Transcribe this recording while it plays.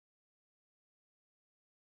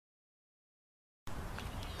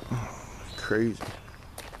crazy.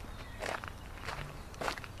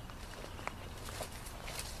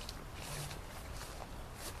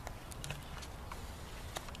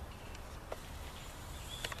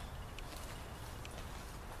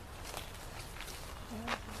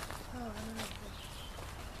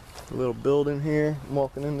 A little building here. I'm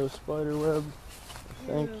walking into a spider web, I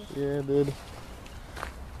think. Yeah, I did.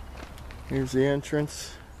 Here's the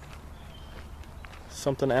entrance.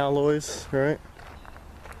 Something alloys, right?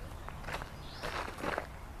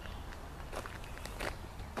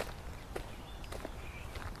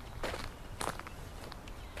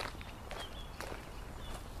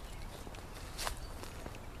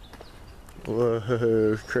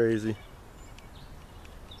 Whoa, crazy.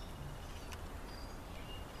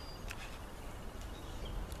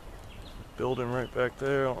 Building right back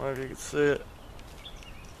there, I don't know if you can see it.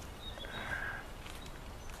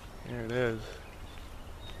 Here it is.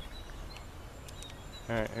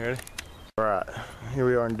 Alright, you ready? Alright, here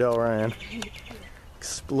we are in Delran,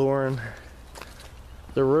 exploring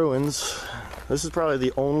the ruins. This is probably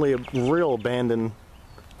the only real abandoned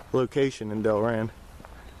location in Delran.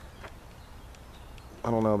 I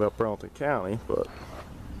don't know about Burlington County, but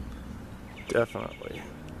definitely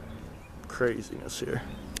craziness here.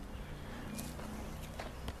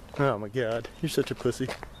 Oh my god, you're such a pussy.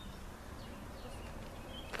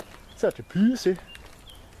 Such a pussy.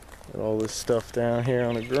 Got all this stuff down here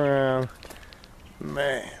on the ground.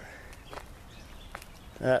 Man,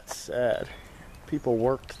 that's sad. People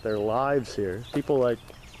worked their lives here. People like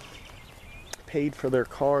paid for their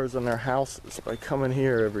cars and their houses by coming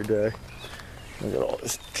here every day. Look at all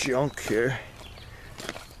this junk here.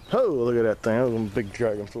 Oh, look at that thing. That was a big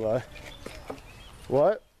dragonfly.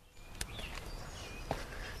 What?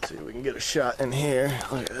 See if we can get a shot in here.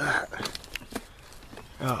 Look at that.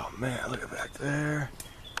 Oh man, look at back there.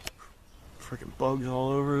 Freaking bugs all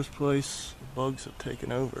over this place. Bugs have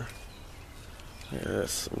taken over. Look at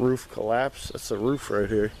this. The roof collapsed. That's the roof right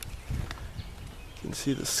here. You can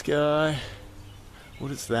see the sky. What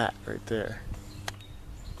is that right there?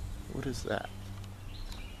 What is that?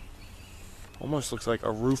 Almost looks like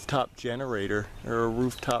a rooftop generator or a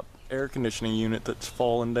rooftop air conditioning unit that's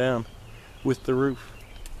fallen down with the roof.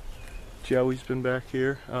 Joey's been back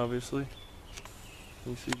here, obviously.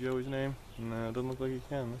 Can you see Joey's name? No, it doesn't look like you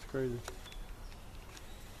can. That's crazy.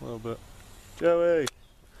 A little bit. Joey!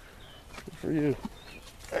 Good for you.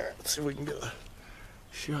 Alright, let's see if we can get a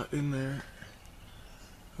shot in there.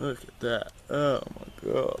 Look at that. Oh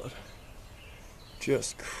my god.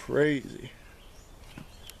 Just crazy.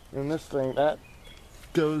 And this thing, that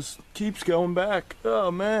keeps going back.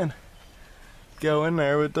 Oh man. Go in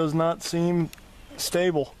there, it does not seem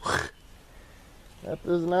stable. That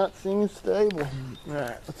does not seem stable.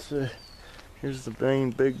 Alright, let's see. Here's the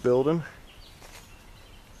main big building.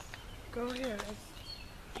 Go here.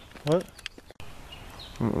 What?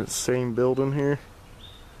 The same building here.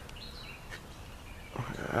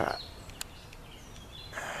 Look at that.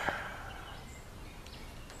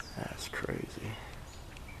 That's crazy.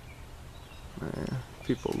 Man,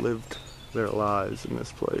 people lived their lives in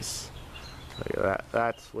this place. Look at that.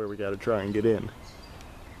 That's where we gotta try and get in.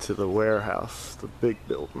 To the warehouse, the big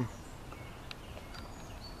building.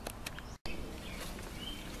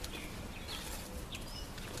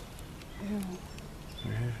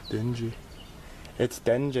 Yeah, dingy. It's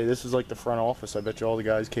dingy. This is like the front office. I bet you all the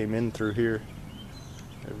guys came in through here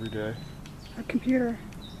every day. A computer.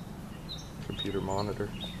 Computer monitor.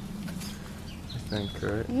 I think,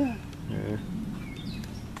 right? Yeah. Yeah.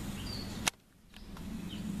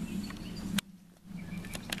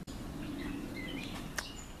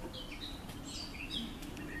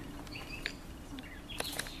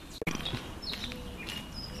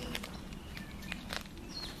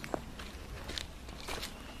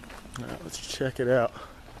 Alright, let's check it out.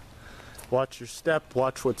 Watch your step,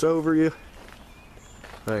 watch what's over you.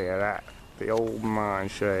 Look at that. The old mine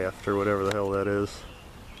shaft, or whatever the hell that is.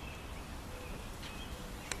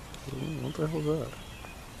 What the hell is that?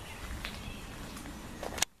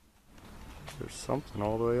 There's something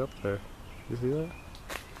all the way up there. You see that?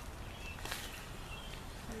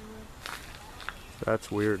 That's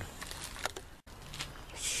weird.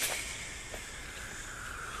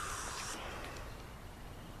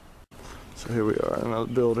 So here we are in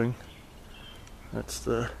another building. That's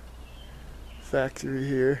the factory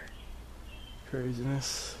here.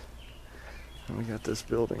 Craziness. And we got this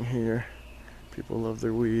building here. People love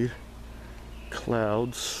their weed.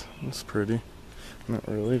 Clouds. That's pretty. Not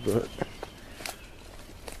really, but...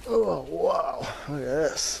 Oh, wow. Look at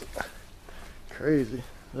this. Crazy. Is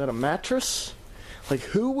that a mattress? Like,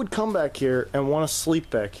 who would come back here and want to sleep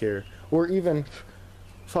back here? Or even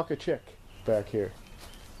fuck a chick? back here.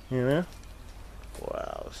 You know?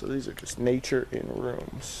 Wow, so these are just nature in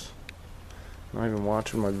rooms. Not even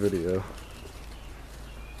watching my video.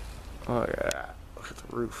 Oh yeah, look at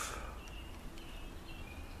the roof.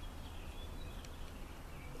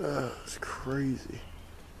 Oh, it's crazy.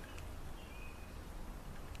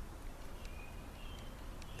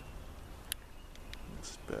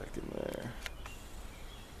 It's back in there.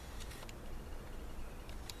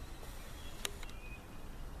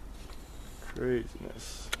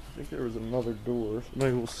 Craziness. I think there was another door.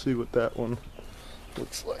 Maybe we'll see what that one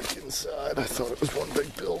looks like inside. I thought it was one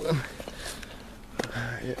big building.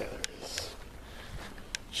 Yeah, there is.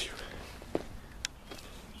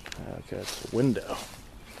 Okay, it's a window.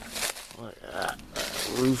 Look at that.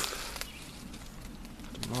 Roof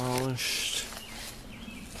demolished.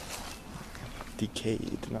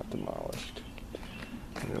 Decayed, not demolished.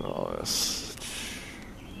 Look at all this.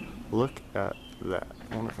 Look at that.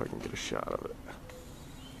 I wonder if I can get a shot of it.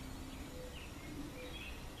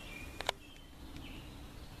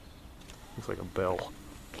 Looks like a bell.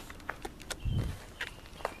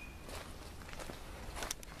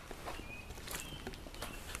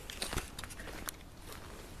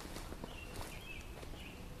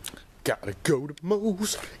 Gotta go to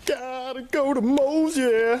Moe's. Gotta go to Moe's,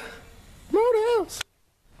 yeah. Roadhouse.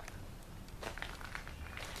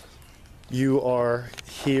 You are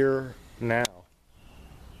here now.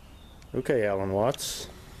 Okay, Alan Watts.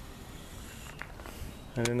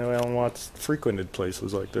 I didn't know Alan Watts frequented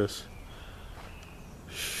places like this.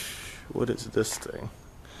 What is this thing?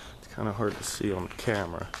 It's kind of hard to see on the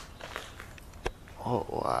camera. Oh,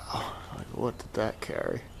 wow. Like, what did that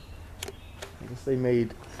carry? I guess they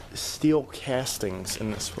made steel castings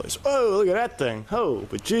in this place. Oh, look at that thing. Oh,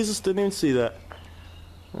 but Jesus, didn't even see that.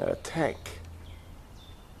 Look at a tank.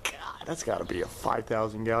 God, that's got to be a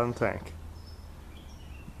 5,000 gallon tank.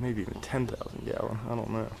 Maybe even 10,000 gallon. I don't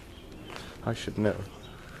know. I should know.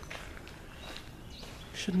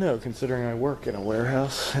 Should know, considering I work in a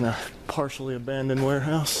warehouse, in a partially abandoned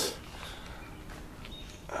warehouse.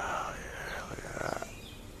 Oh yeah, look at that.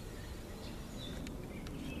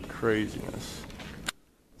 Craziness.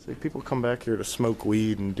 See, people come back here to smoke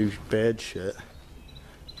weed and do bad shit.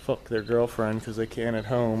 Fuck their girlfriend because they can't at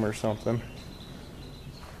home or something.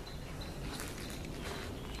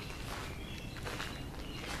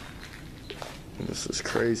 This is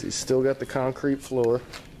crazy. Still got the concrete floor,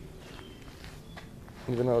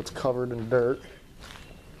 even though it's covered in dirt.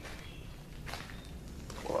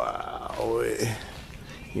 Wow. Can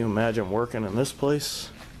you imagine working in this place?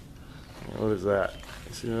 What is that?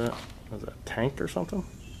 You see that? Is that a tank or something?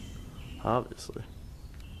 Obviously.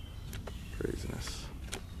 Craziness.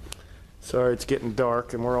 Sorry, it's getting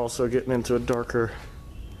dark, and we're also getting into a darker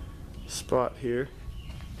spot here.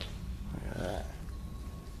 Look at that.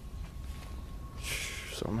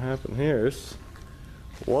 Something happened here. This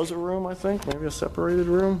was a room, I think. Maybe a separated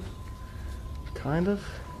room. Kind of.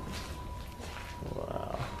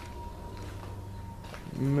 Wow.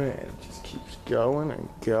 Man, it just keeps going and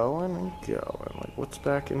going and going. Like, what's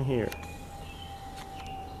back in here?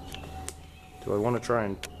 Do I want to try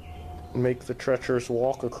and make the treacherous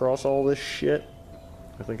walk across all this shit?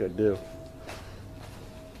 I think I do.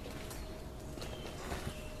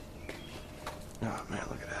 Oh man,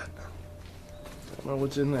 look at that. Don't know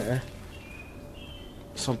what's in there.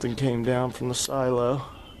 Something came down from the silo.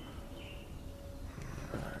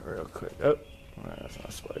 Alright, real quick. Oh, that's not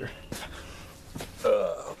a spider.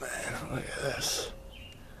 Oh man, look at this.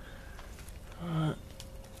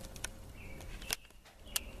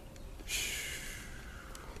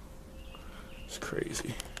 It's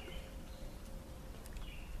crazy.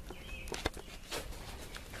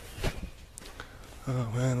 Oh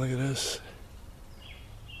man, look at this.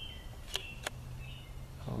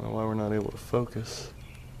 I don't know why we're not able to focus.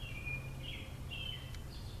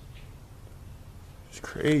 It's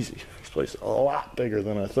crazy. This place is a lot bigger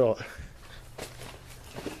than I thought.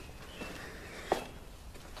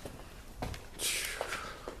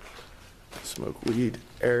 Smoke weed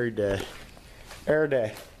every day. Every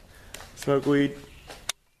day. Smoke weed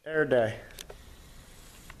every day.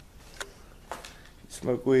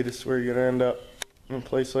 Smoke weed, I swear you're gonna end up in a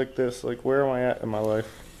place like this. Like, where am I at in my life?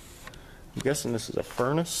 I'm guessing this is a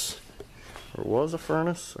furnace, or was a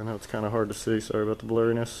furnace. I know it's kind of hard to see, sorry about the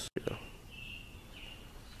blurriness. Yeah.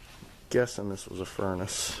 Guessing this was a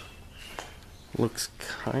furnace. Looks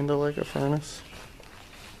kind of like a furnace.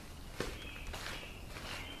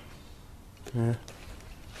 Yeah.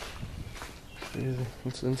 Crazy.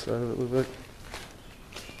 What's inside of it look like?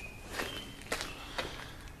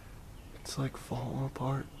 It's like falling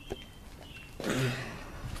apart.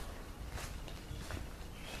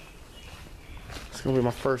 It's gonna be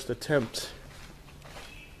my first attempt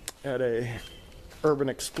at a urban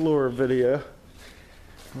explorer video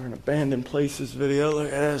or an abandoned places video. Look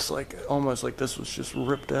at this, like almost like this was just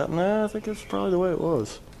ripped out. Nah, I think it's probably the way it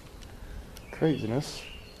was. Craziness.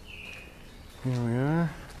 Here we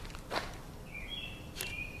are.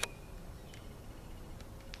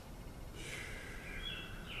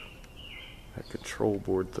 That control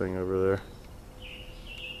board thing over there.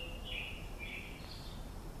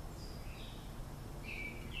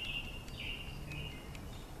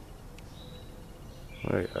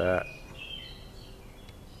 Look at that.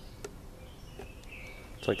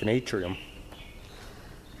 It's like an atrium.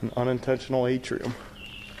 An unintentional atrium.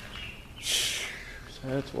 So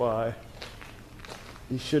that's why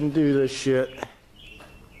you shouldn't do this shit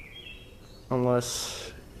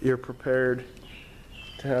unless you're prepared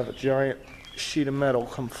to have a giant sheet of metal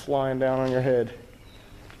come flying down on your head.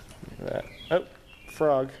 Look at that. Oh,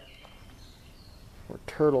 frog. Or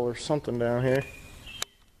turtle or something down here.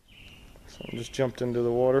 Something just jumped into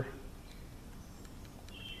the water.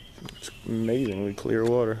 It's amazingly clear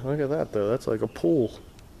water. Look at that though, that's like a pool.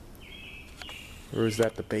 Or is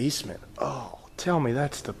that the basement? Oh, tell me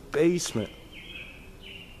that's the basement.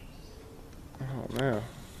 Oh man,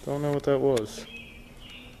 don't know what that was.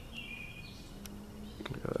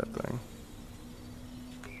 Look at that thing.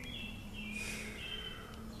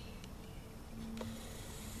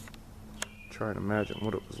 Try to imagine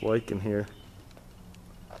what it was like in here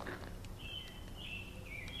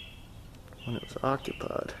when it was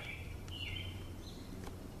occupied.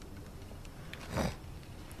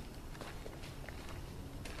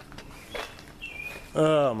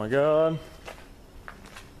 Oh my God.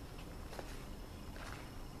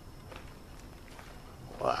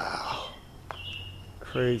 Wow.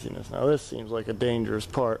 Craziness. Now this seems like a dangerous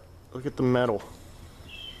part. Look at the metal.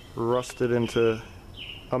 Rusted into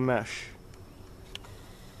a mesh.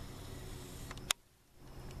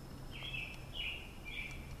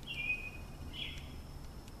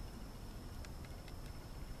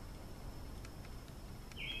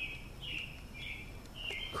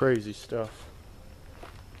 Crazy stuff.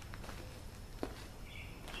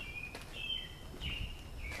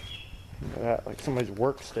 Look at that, like somebody's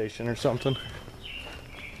workstation or something.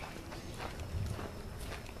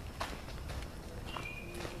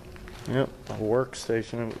 Yep, a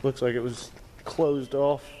workstation. It looks like it was closed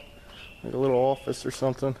off, like a little office or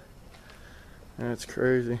something. And it's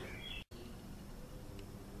crazy.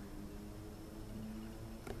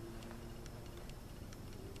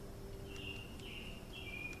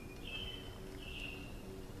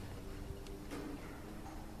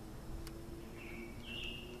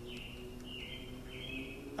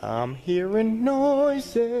 I'm hearing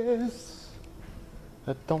noises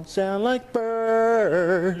that don't sound like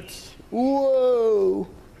birds. Whoa!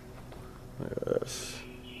 Look at this.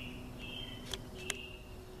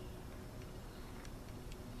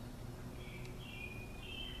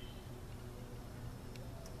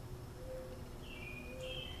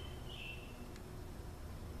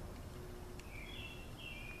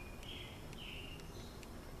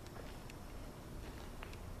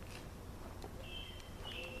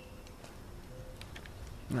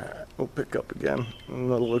 Alright, we'll pick up again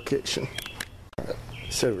another location. Alright,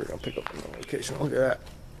 said we were gonna pick up another location. Look at that.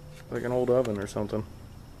 Like an old oven or something.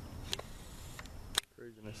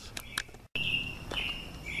 Craziness.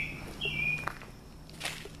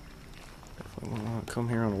 Definitely want to come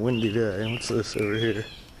here on a windy day. What's this over here?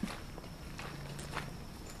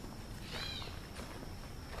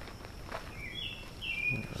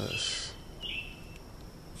 Look at this.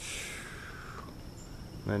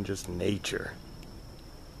 And then just nature.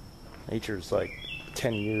 Nature's like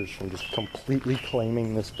 10 years from just completely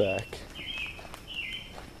claiming this back.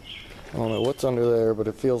 I don't know what's under there, but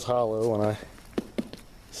it feels hollow when I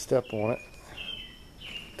step on it.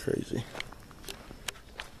 Crazy.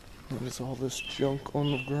 What is all this junk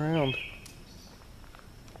on the ground?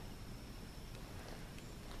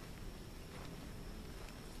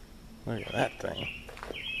 Look at that thing.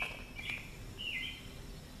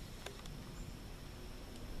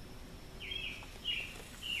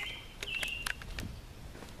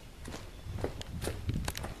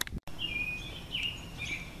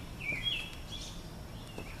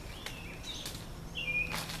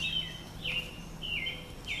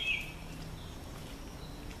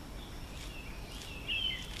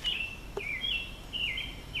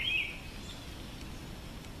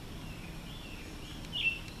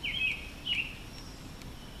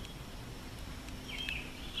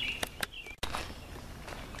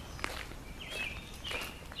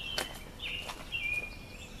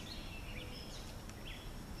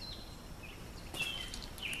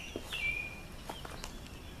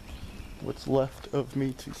 what's left of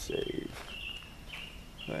me to save.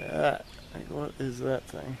 Like that. Like, what is that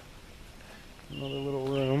thing? Another little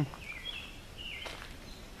room.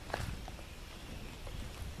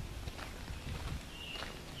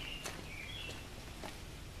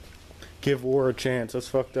 Give war a chance. That's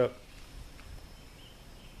fucked up.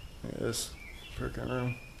 Look at this freaking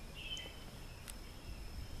room.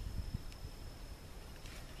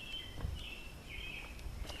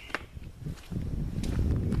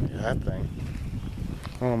 Look at that thing.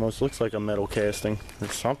 Almost looks like a metal casting or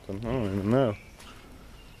something. I don't even know.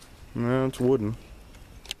 No, it's wooden.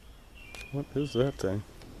 What is that thing?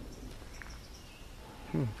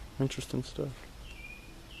 Interesting stuff.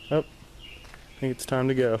 Oh, I think it's time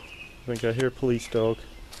to go. I think I hear a police dog.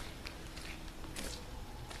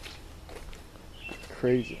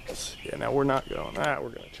 Craziness. Yeah, now we're not going. We're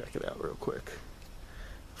going to check it out real quick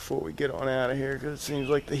before we get on out of here, because it seems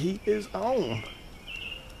like the heat is on.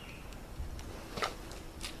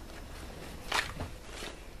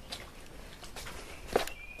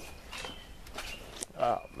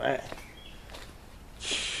 Oh, man.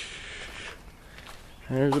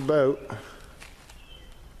 There's a boat.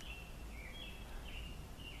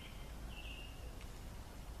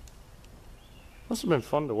 Must have been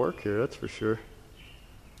fun to work here, that's for sure.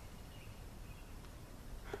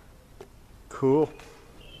 Cool.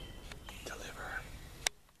 Deliver.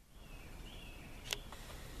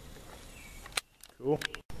 Cool.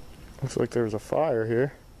 Looks like there was a fire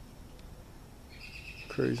here.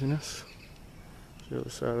 Craziness. The other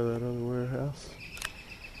side of that other warehouse.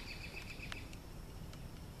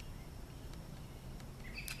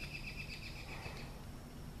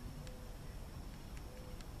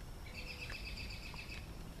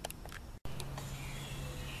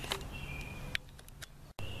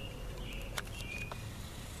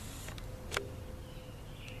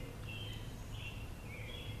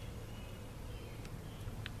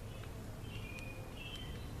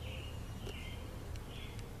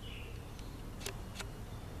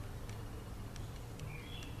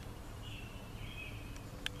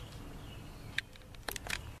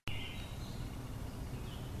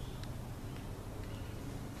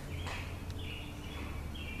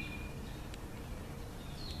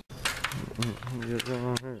 What's going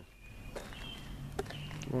on here?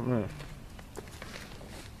 I don't know.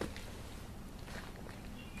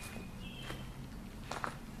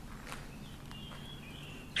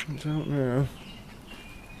 I don't know.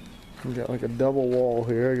 We got like a double wall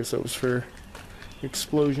here. I guess that was for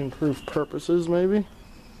explosion-proof purposes, maybe?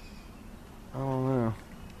 I don't know.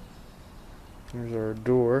 Here's our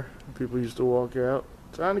door. People used to walk out.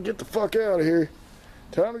 Time to get the fuck out of here.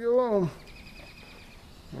 Time to go home.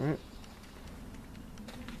 Alright.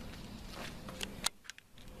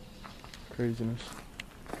 Craziness.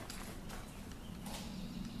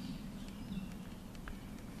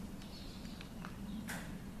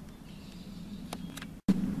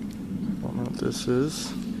 Don't know what this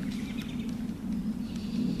is.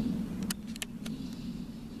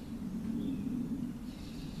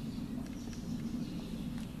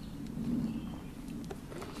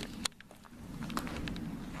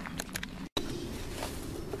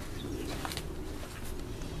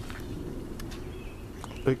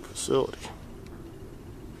 Big facility.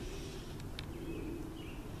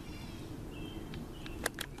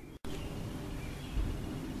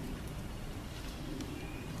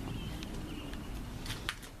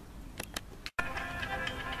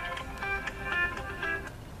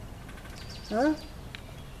 Huh?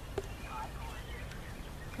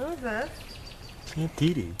 Who's this? It's Aunt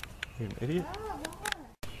Dee Dee. You're an idiot. Oh, what?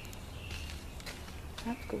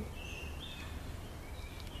 That's cool.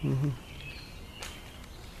 Mm-hmm.